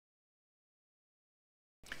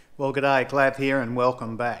Well, g'day, Glav here and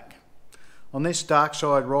welcome back. On this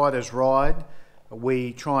Darkside Riders ride,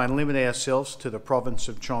 we try and limit ourselves to the province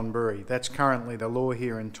of Chonburi. That's currently the law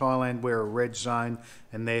here in Thailand. We're a red zone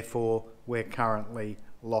and therefore we're currently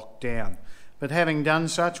locked down. But having done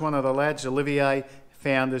such, one of the lads, Olivier,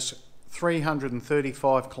 found us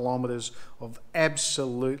 335 kilometres of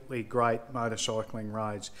absolutely great motorcycling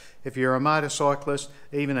roads. If you're a motorcyclist,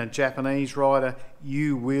 even a Japanese rider,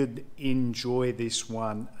 you would enjoy this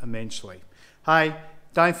one immensely. Hey,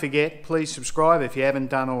 don't forget, please subscribe if you haven't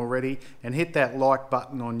done already and hit that like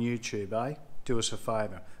button on YouTube, eh? Do us a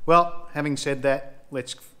favour. Well, having said that,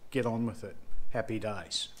 let's get on with it. Happy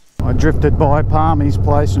days. I drifted by Palmy's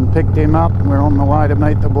place and picked him up. We're on the way to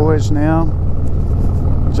meet the boys now.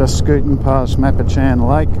 Just scooting past Mapachan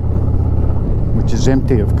Lake, which is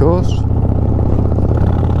empty of course.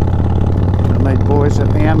 We'll meet boys at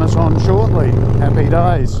the Amazon shortly. Happy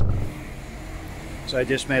days. So I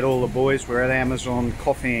just met all the boys. We're at Amazon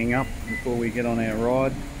coffeeing up before we get on our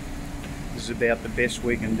ride. This is about the best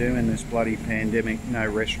we can do in this bloody pandemic. No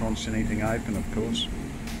restaurants, anything open of course.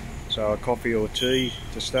 So a coffee or tea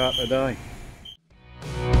to start the day.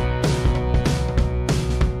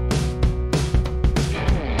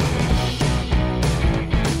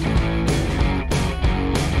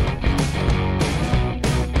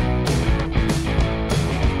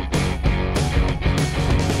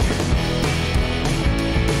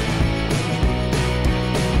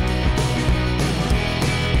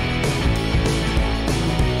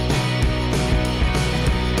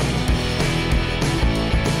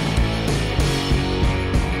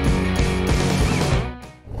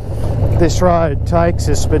 This road takes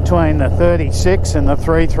us between the 36 and the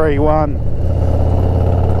 331.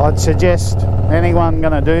 I'd suggest anyone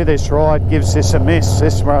going to do this ride gives this a miss.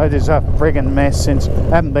 This road is a friggin' mess. I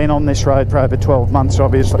haven't been on this road for over 12 months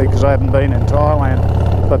obviously because I haven't been in Thailand,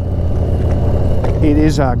 but it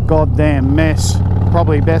is a goddamn mess.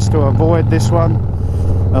 Probably best to avoid this one.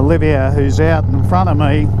 Olivia, who's out in front of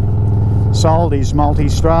me, sold his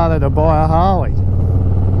multi-strada to buy a Harley.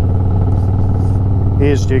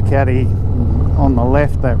 Here's Ducati on the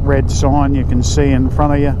left, that red sign you can see in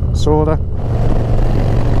front of you, sorta.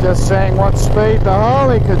 Just seeing what speed the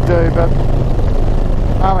Harley could do, but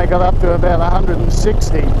only got up to about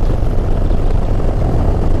 160.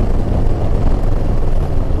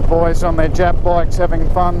 The boys on their Jap bikes having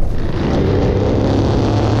fun.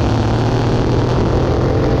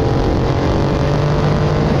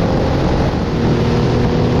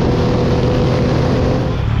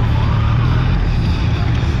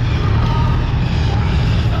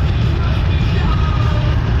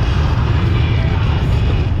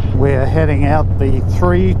 We're heading out the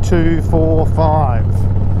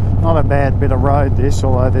 3245. Not a bad bit of road this,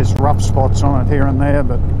 although there's rough spots on it here and there,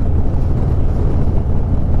 but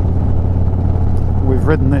we've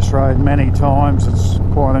ridden this road many times. It's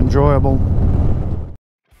quite enjoyable.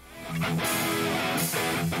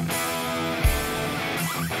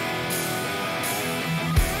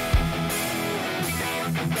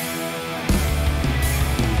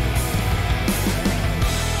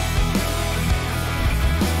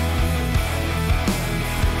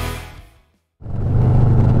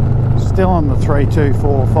 Still on the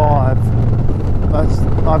 3245.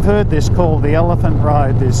 I've heard this called the Elephant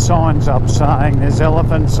Road. There's signs up saying there's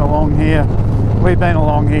elephants along here. We've been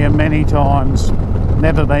along here many times.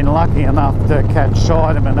 Never been lucky enough to catch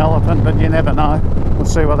sight of an elephant, but you never know. We'll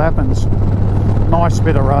see what happens. Nice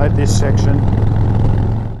bit of road this section.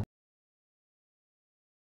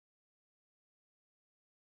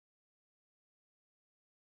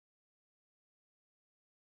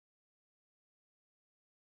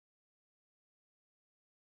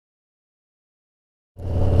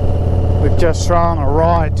 We've just thrown a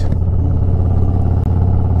right.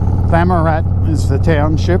 Thamarat is the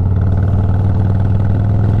township.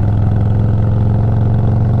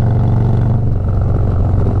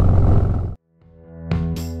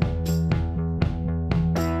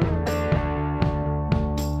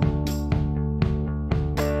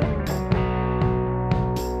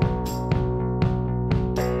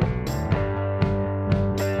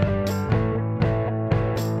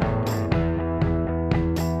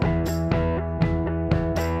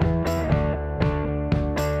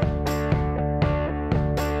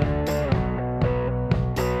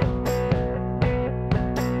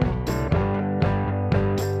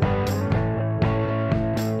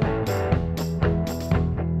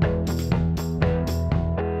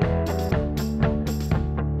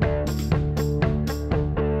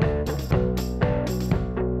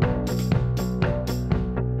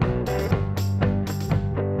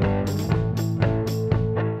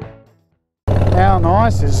 How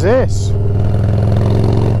nice is this?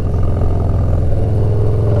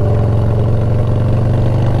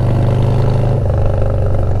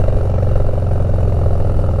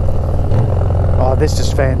 Oh, this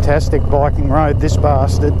is fantastic biking road, this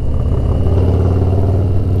bastard.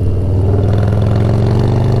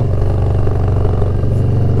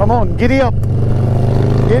 Come on, giddy up.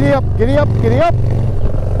 Giddy up, giddy up, giddy up.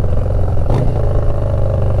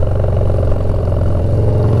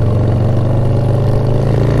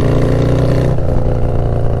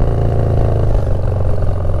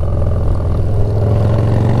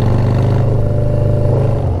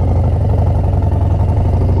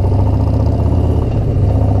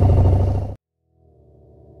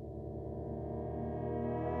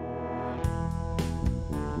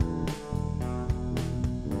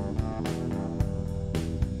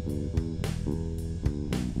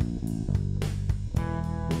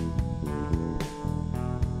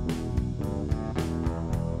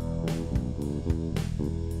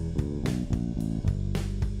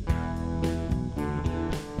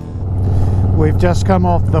 We've just come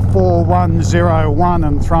off the 4101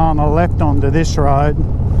 and thrown a left onto this road.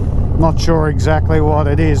 Not sure exactly what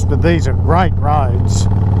it is, but these are great roads.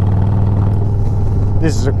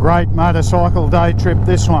 This is a great motorcycle day trip,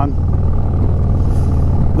 this one.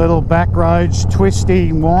 Little back roads,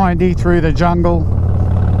 twisty, windy through the jungle.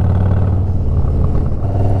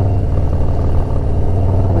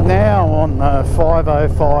 We're now on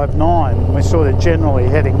 5059. We're sort of generally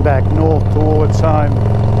heading back north towards home.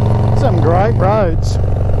 Some great roads.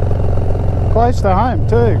 Close to home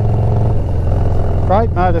too. Great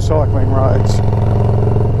motorcycling roads.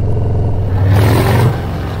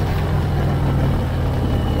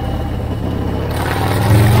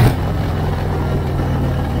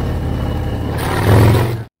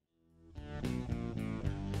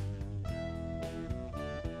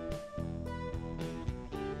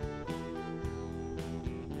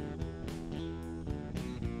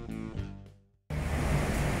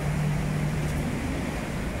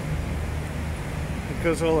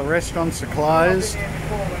 Because all the restaurants are closed,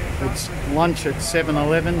 it's lunch at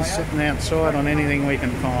 7-Eleven, sitting outside on anything we can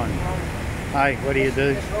find. Hey, what do you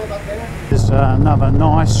do? There's another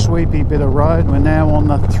nice sweepy bit of road. We're now on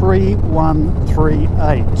the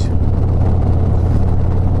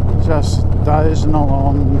 3138. Just dozing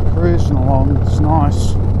along, cruising along, it's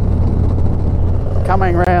nice.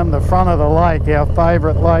 Coming round the front of the lake, our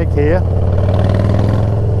favourite lake here.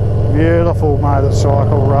 Beautiful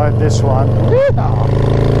motorcycle road, this one.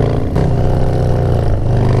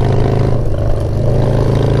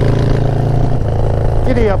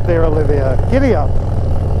 Giddy up there, Olivia. Giddy up.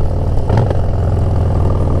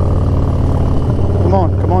 Come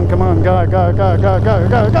on, come on, come on. Go, go, go, go, go,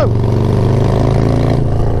 go, go.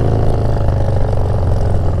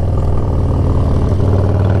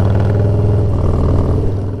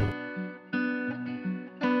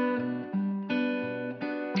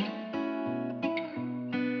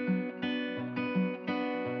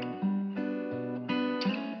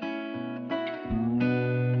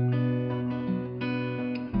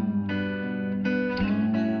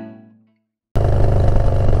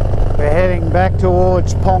 Back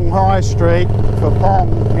towards Pong High Street for Pong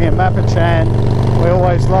near Mapachan. We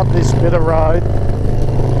always love this bit of road.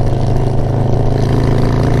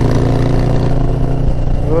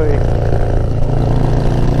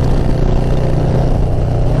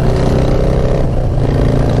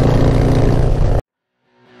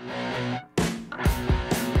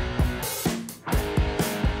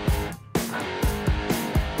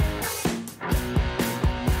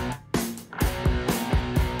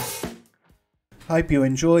 Hope you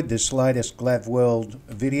enjoyed this latest Glav World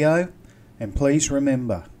video, and please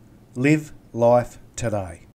remember, live life today.